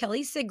Attorney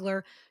Kelly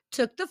Sigler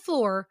took the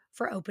floor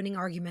for opening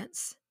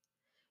arguments.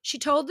 She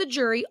told the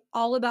jury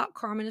all about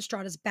Carmen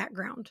Estrada's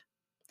background.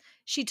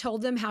 She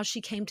told them how she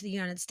came to the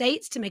United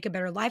States to make a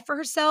better life for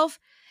herself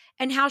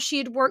and how she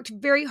had worked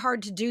very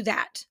hard to do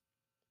that.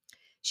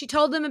 She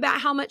told them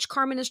about how much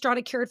Carmen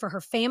Estrada cared for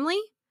her family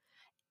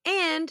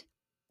and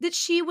that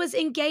she was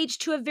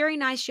engaged to a very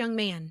nice young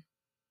man.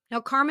 Now,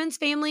 Carmen's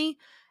family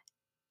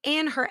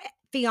and her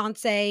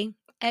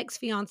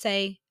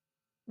ex-fiance,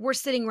 were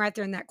sitting right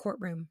there in that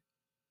courtroom.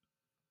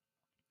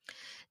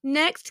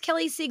 Next,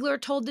 Kelly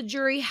Siegler told the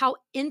jury how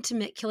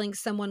intimate killing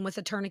someone with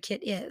a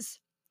tourniquet is,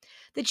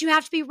 that you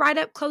have to be right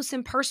up close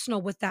and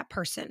personal with that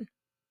person.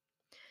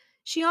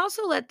 She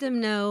also let them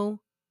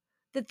know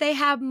that they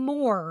have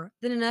more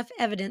than enough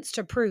evidence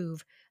to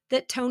prove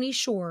that Tony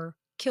Shore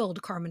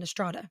killed Carmen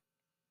Estrada.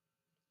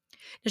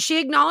 Now, she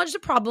acknowledged the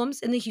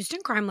problems in the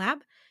Houston Crime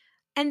Lab,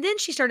 and then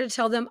she started to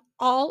tell them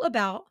all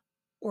about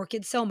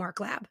Orchid Cellmark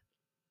Lab.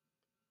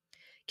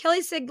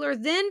 Kelly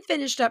Sigler then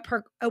finished up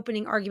her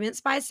opening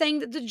arguments by saying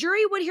that the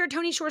jury would hear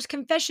Tony Shore's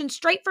confession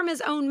straight from his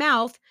own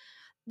mouth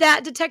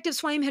that Detective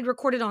Swaim had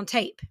recorded on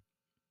tape.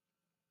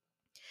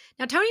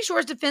 Now, Tony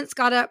Shore's defense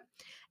got up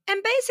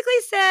and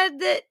basically said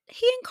that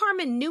he and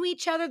Carmen knew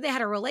each other, they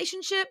had a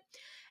relationship,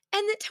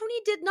 and that Tony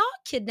did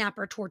not kidnap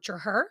or torture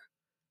her.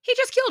 He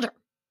just killed her.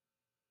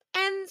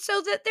 And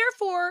so that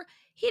therefore,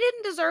 he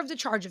didn't deserve the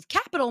charge of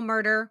capital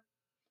murder.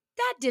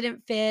 That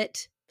didn't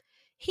fit.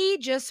 He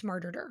just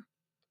murdered her.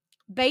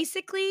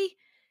 Basically,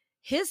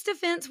 his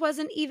defense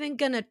wasn't even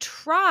going to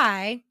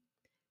try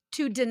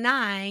to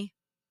deny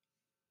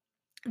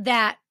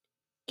that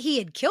he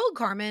had killed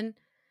Carmen.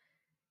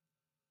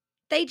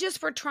 They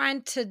just were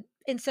trying to,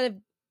 instead of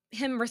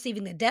him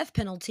receiving the death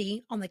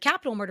penalty on the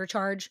capital murder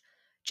charge,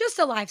 just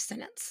a life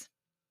sentence.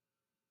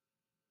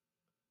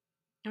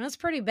 And that's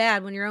pretty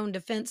bad when your own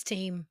defense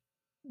team,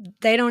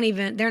 they're not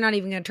even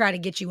going to try to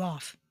get you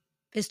off.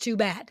 It's too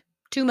bad.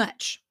 Too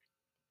much.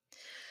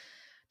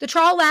 The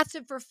trial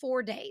lasted for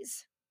 4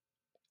 days.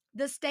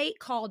 The state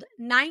called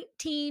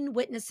 19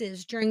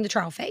 witnesses during the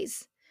trial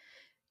phase,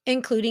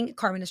 including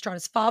Carmen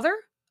Estrada's father,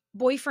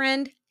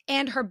 boyfriend,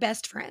 and her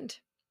best friend.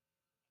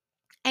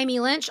 Amy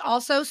Lynch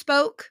also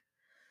spoke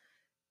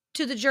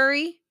to the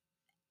jury,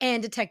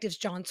 and Detectives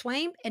John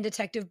Swaim and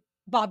Detective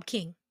Bob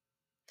King.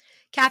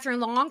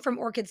 Catherine Long from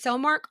Orchid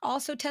Cellmark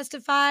also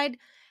testified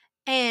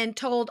and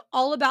told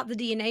all about the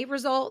DNA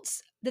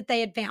results that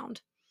they had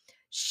found.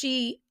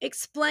 She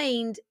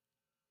explained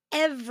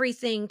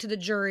everything to the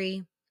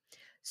jury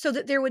so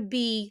that there would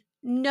be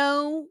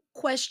no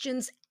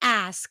questions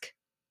asked.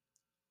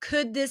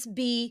 Could this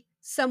be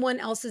someone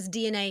else's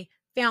DNA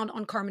found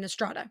on Carmen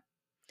Estrada?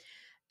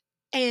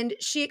 And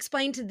she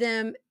explained to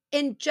them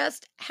in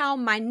just how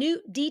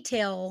minute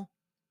detail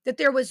that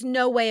there was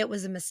no way it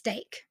was a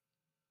mistake.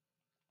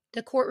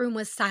 The courtroom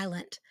was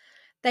silent.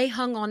 They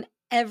hung on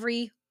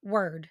every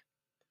word.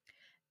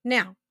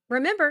 Now,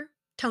 remember,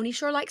 Tony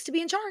Shore likes to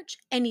be in charge,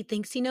 and he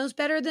thinks he knows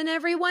better than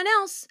everyone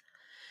else.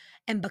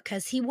 And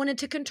because he wanted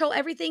to control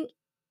everything,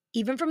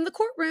 even from the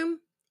courtroom,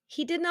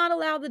 he did not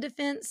allow the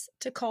defense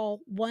to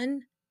call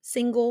one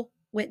single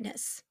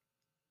witness.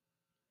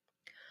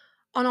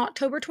 On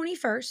October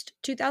 21st,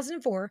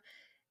 2004,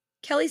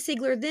 Kelly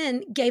Siegler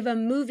then gave a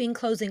moving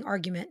closing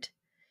argument.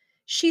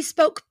 She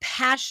spoke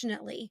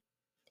passionately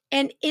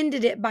and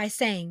ended it by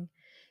saying,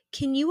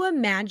 "Can you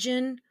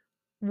imagine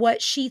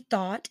what she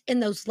thought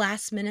in those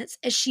last minutes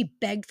as she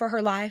begged for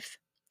her life?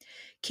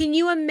 Can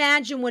you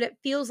imagine what it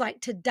feels like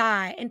to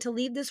die and to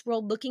leave this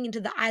world looking into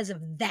the eyes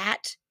of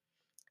that?"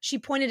 She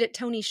pointed at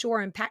Tony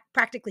Shore and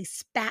practically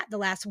spat the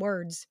last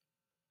words.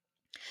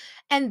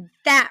 And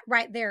that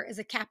right there is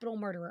a capital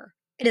murderer.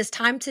 It is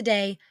time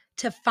today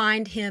to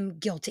find him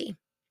guilty.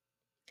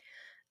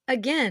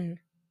 Again,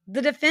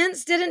 the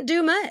defense didn't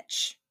do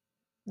much.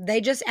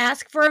 They just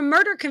asked for a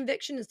murder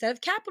conviction instead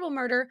of capital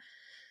murder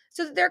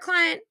so that their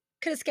client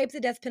could escape the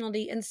death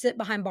penalty and sit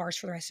behind bars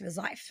for the rest of his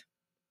life.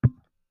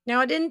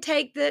 Now, it didn't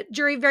take the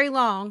jury very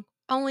long,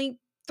 only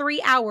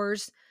 3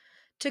 hours,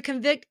 to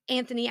convict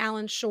Anthony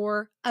Allen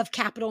Shore of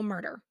capital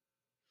murder.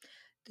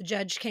 The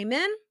judge came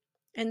in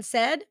and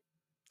said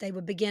they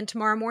would begin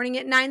tomorrow morning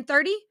at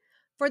 9:30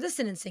 for the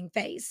sentencing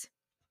phase.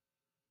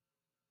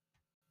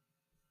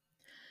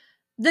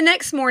 The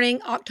next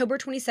morning, October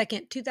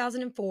 22nd,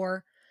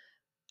 2004,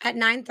 at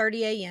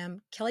 9:30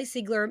 a.m., Kelly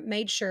Siegler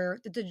made sure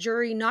that the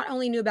jury not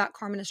only knew about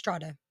Carmen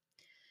Estrada,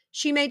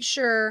 she made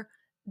sure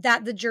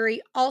that the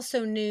jury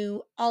also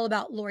knew all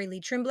about Lori Lee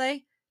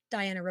Tremblay,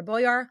 Diana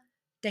Raboyar,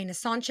 Dana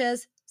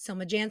Sanchez,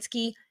 Selma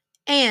Jansky,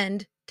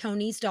 and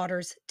Tony's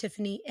daughters,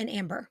 Tiffany and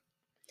Amber.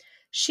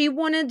 She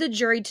wanted the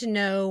jury to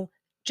know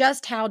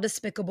just how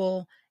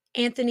despicable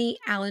Anthony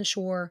Allen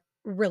Shore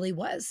really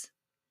was.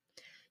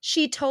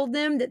 She told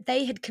them that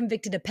they had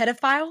convicted a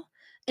pedophile,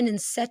 an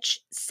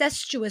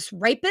incestuous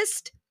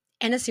rapist,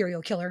 and a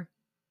serial killer.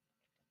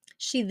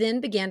 She then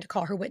began to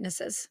call her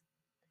witnesses.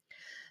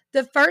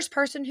 The first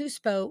person who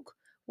spoke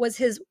was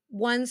his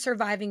one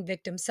surviving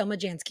victim, Selma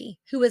Jansky,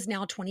 who is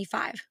now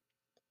 25.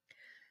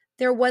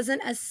 There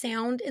wasn't a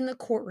sound in the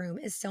courtroom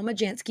as Selma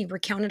Jansky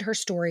recounted her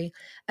story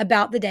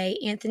about the day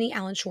Anthony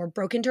Allen Shore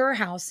broke into her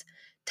house,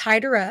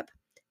 tied her up,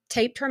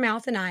 taped her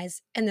mouth and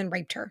eyes, and then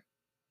raped her.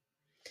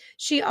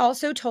 She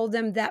also told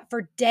them that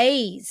for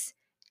days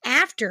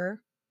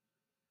after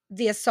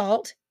the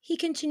assault, he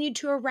continued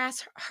to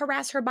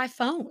harass her by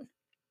phone.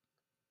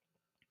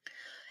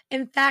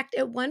 In fact,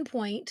 at one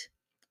point,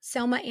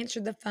 Selma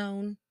answered the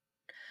phone,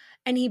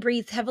 and he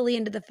breathed heavily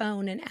into the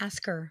phone and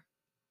asked her,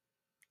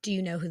 "Do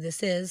you know who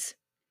this is?"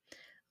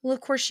 Well,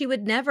 of course, she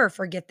would never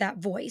forget that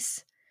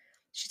voice.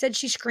 She said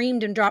she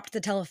screamed and dropped the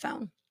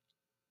telephone.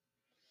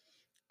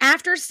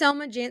 After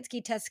Selma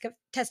Jansky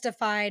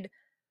testified,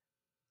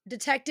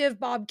 Detective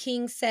Bob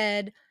King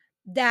said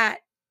that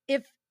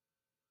if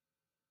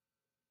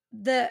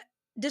the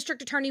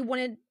district attorney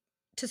wanted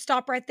to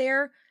stop right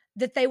there,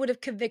 that they would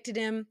have convicted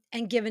him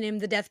and given him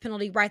the death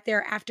penalty right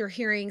there after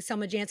hearing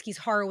Selma Jansky's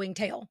harrowing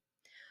tale.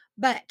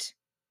 But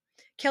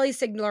Kelly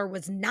Sigler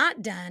was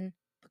not done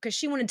because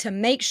she wanted to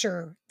make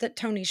sure that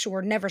Tony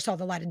Shore never saw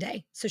the light of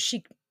day. So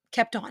she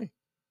kept on.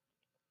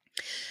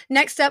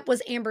 Next up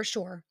was Amber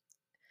Shore,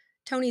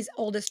 Tony's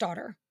oldest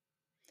daughter.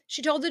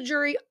 She told the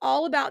jury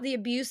all about the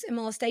abuse and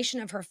molestation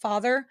of her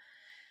father,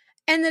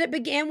 and that it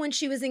began when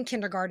she was in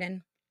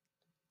kindergarten,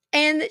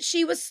 and that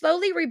she was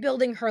slowly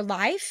rebuilding her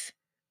life,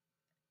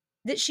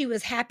 that she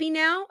was happy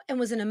now and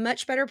was in a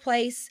much better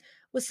place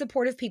with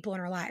supportive people in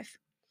her life.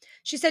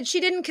 She said she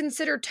didn't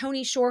consider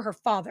Tony Shore her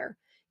father.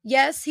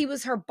 Yes, he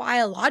was her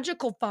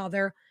biological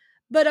father,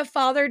 but a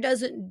father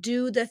doesn't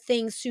do the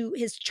things to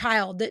his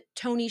child that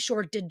Tony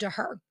Shore did to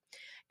her.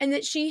 And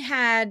that she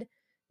had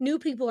new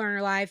people in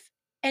her life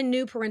and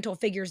new parental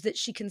figures that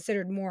she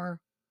considered more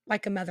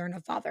like a mother and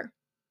a father.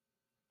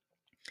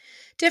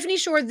 Tiffany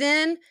Shore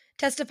then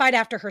testified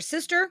after her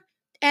sister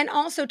and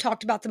also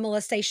talked about the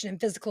molestation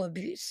and physical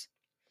abuse.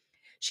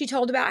 She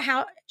told about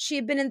how she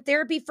had been in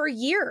therapy for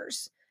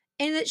years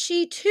and that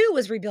she too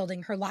was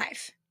rebuilding her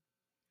life.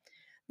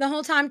 The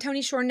whole time,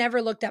 Tony Shore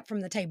never looked up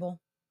from the table.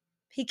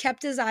 He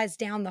kept his eyes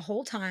down the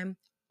whole time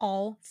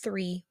all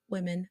three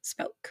women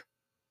spoke.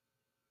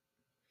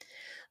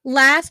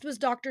 Last was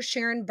Dr.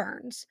 Sharon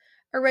Burns,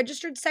 a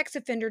registered sex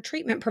offender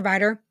treatment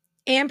provider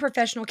and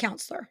professional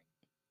counselor.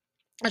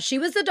 She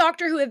was the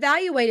doctor who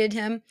evaluated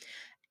him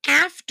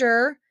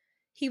after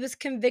he was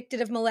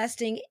convicted of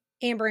molesting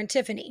Amber and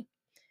Tiffany.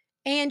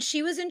 And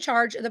she was in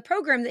charge of the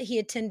program that he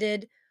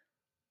attended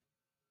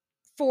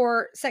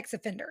for sex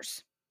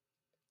offenders.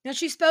 Now,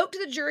 she spoke to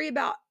the jury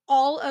about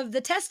all of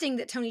the testing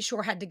that Tony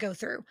Shore had to go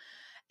through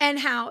and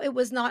how it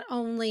was not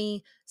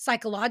only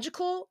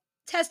psychological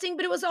testing,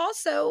 but it was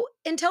also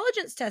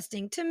intelligence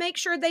testing to make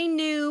sure they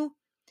knew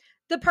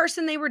the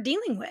person they were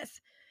dealing with.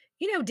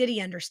 Did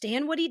he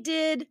understand what he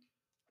did?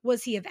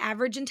 Was he of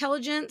average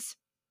intelligence?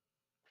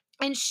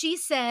 And she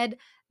said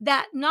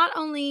that not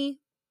only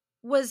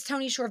was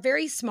Tony Shore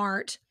very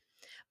smart,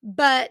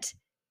 but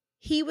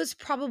he was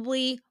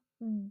probably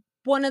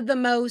one of the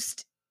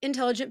most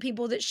intelligent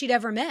people that she'd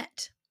ever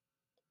met.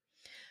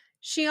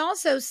 She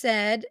also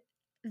said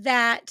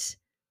that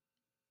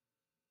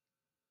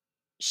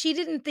she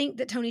didn't think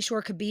that Tony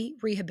Shore could be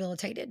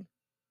rehabilitated.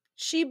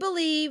 She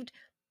believed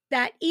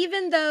that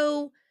even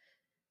though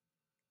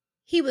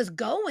he was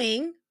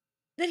going,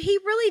 that he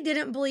really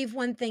didn't believe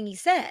one thing he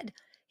said.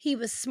 He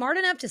was smart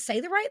enough to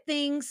say the right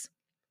things,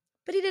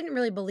 but he didn't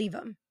really believe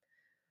them.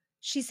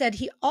 She said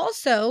he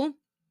also,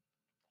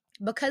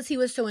 because he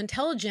was so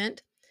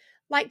intelligent,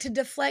 liked to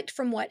deflect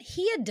from what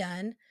he had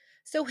done,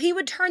 so he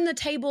would turn the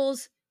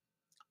tables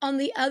on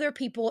the other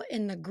people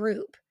in the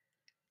group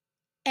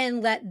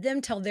and let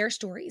them tell their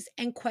stories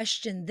and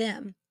question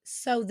them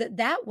so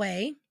that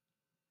way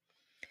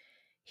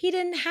he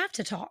didn't have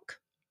to talk.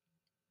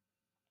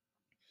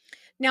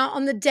 Now,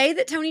 on the day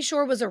that Tony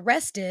Shore was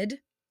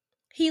arrested,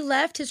 he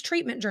left his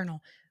treatment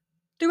journal.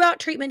 Throughout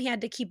treatment, he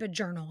had to keep a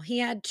journal. He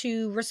had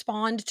to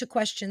respond to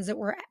questions that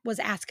was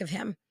asked of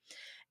him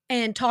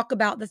and talk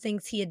about the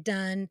things he had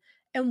done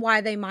and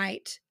why they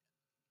might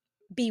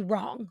be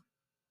wrong.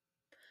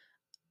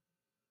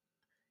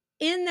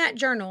 In that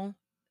journal,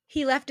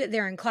 he left it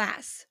there in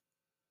class.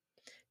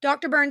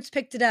 Dr. Burns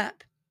picked it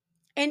up,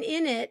 and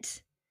in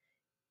it,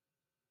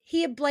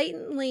 he had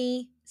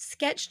blatantly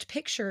sketched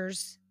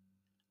pictures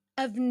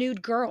of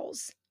nude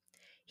girls.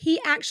 He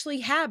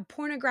actually had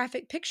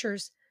pornographic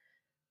pictures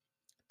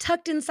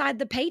tucked inside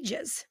the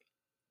pages.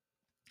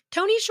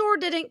 Tony Shore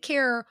didn't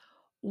care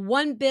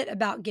one bit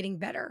about getting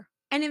better.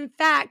 And in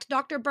fact,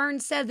 Dr.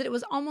 Burns said that it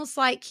was almost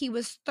like he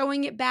was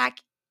throwing it back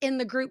in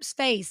the group's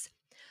face.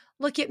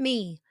 Look at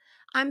me.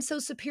 I'm so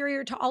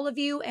superior to all of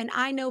you, and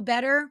I know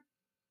better.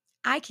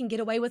 I can get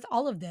away with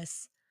all of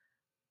this.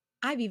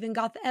 I've even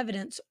got the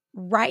evidence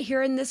right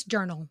here in this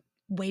journal,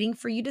 waiting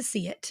for you to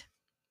see it.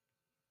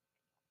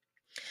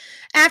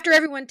 After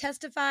everyone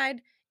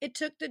testified, it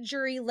took the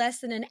jury less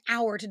than an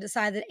hour to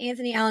decide that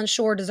Anthony Allen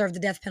Shore deserved the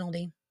death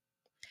penalty.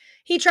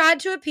 He tried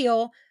to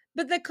appeal,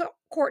 but the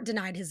court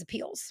denied his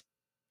appeals.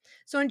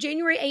 So on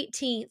January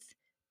 18th,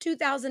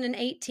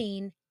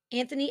 2018,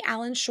 Anthony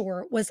Allen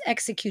Shore was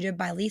executed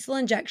by lethal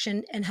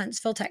injection in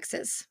Huntsville,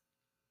 Texas.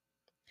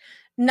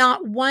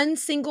 Not one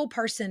single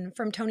person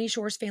from Tony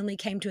Shore's family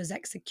came to his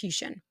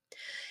execution.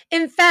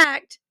 In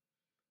fact,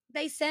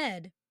 they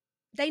said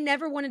they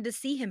never wanted to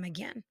see him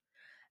again.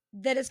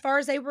 That as far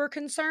as they were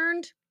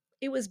concerned,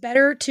 it was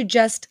better to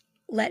just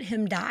let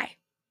him die.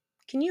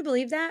 Can you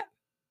believe that?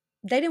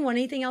 They didn't want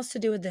anything else to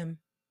do with them.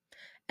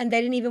 And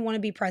they didn't even want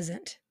to be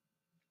present.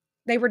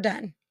 They were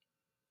done.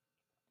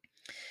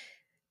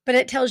 But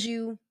it tells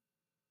you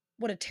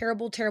what a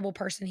terrible, terrible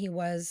person he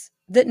was,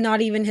 that not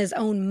even his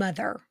own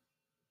mother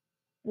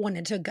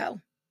wanted to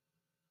go.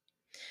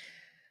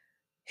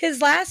 His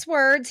last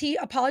words, he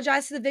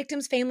apologized to the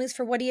victims' families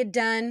for what he had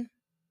done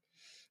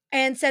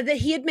and said that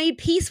he had made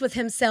peace with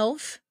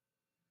himself.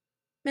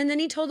 And then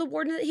he told the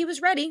warden that he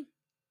was ready.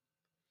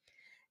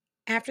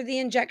 After the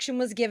injection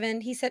was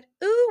given, he said,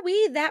 "Ooh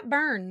wee, that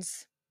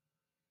burns."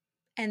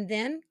 And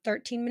then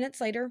 13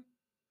 minutes later,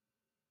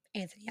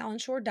 Anthony Allen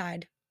Shore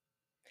died.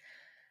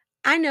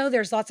 I know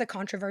there's lots of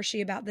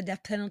controversy about the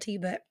death penalty,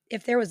 but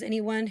if there was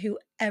anyone who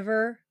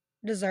ever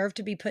deserved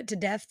to be put to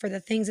death for the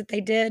things that they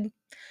did,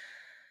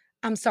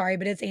 I'm sorry,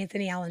 but it's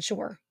Anthony Allen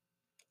Shore.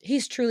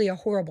 He's truly a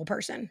horrible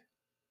person.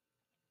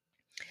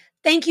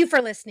 Thank you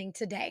for listening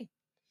today.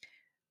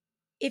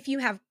 If you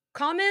have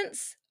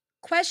comments,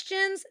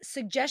 questions,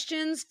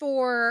 suggestions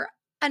for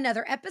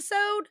another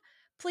episode,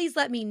 please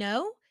let me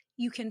know.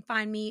 You can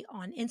find me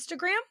on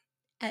Instagram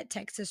at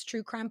Texas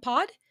True Crime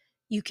Pod.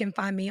 You can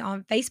find me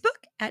on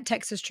Facebook at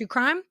Texas True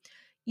Crime.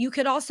 You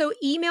could also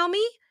email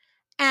me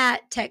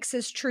at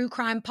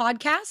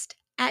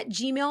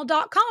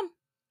texastruecrimepodcast@gmail.com.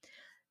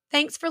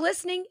 Thanks for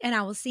listening, and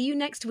I will see you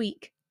next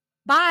week.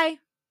 Bye.